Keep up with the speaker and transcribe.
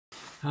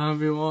Hi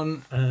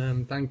everyone,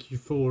 thank you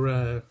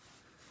for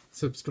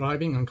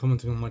subscribing and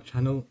commenting on my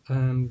channel.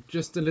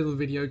 Just a little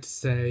video to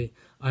say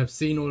I've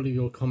seen all of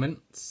your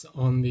comments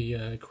on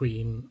the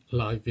Queen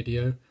live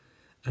video,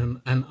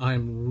 and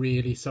I'm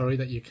really sorry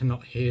that you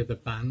cannot hear the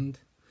band.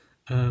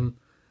 I'm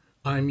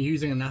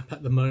using an app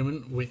at the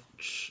moment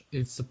which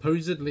is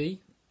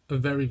supposedly a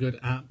very good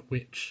app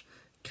which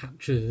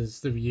captures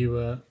the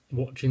viewer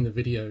watching the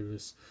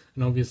videos,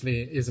 and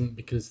obviously it isn't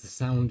because the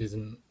sound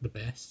isn't the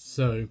best.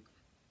 So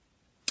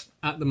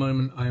at the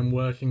moment I am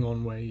working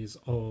on ways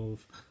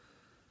of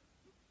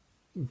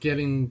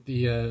getting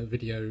the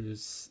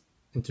videos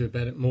into a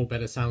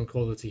better sound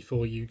quality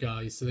for you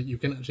guys so that you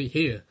can actually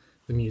hear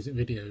the music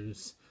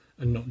videos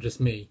and not just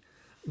me.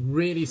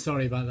 Really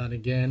sorry about that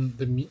again.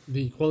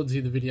 The quality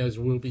of the videos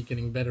will be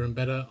getting better and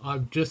better.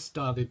 I've just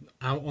started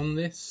out on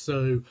this,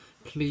 so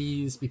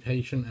please be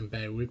patient and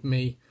bear with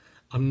me.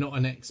 I'm not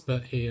an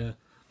expert here.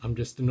 I'm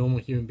just a normal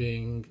human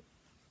being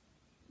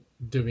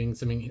doing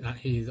something that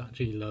he's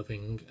actually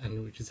loving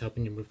and which is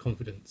helping him with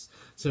confidence.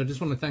 So I just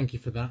want to thank you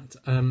for that.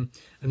 And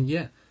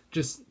yeah,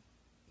 just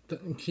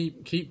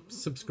keep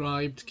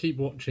subscribed, keep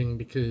watching,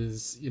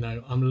 because you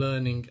know I'm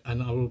learning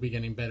and I will be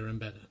getting better and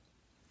better.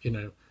 You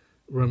know,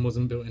 Rome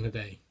wasn't built in a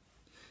day.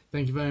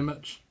 Thank you very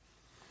much.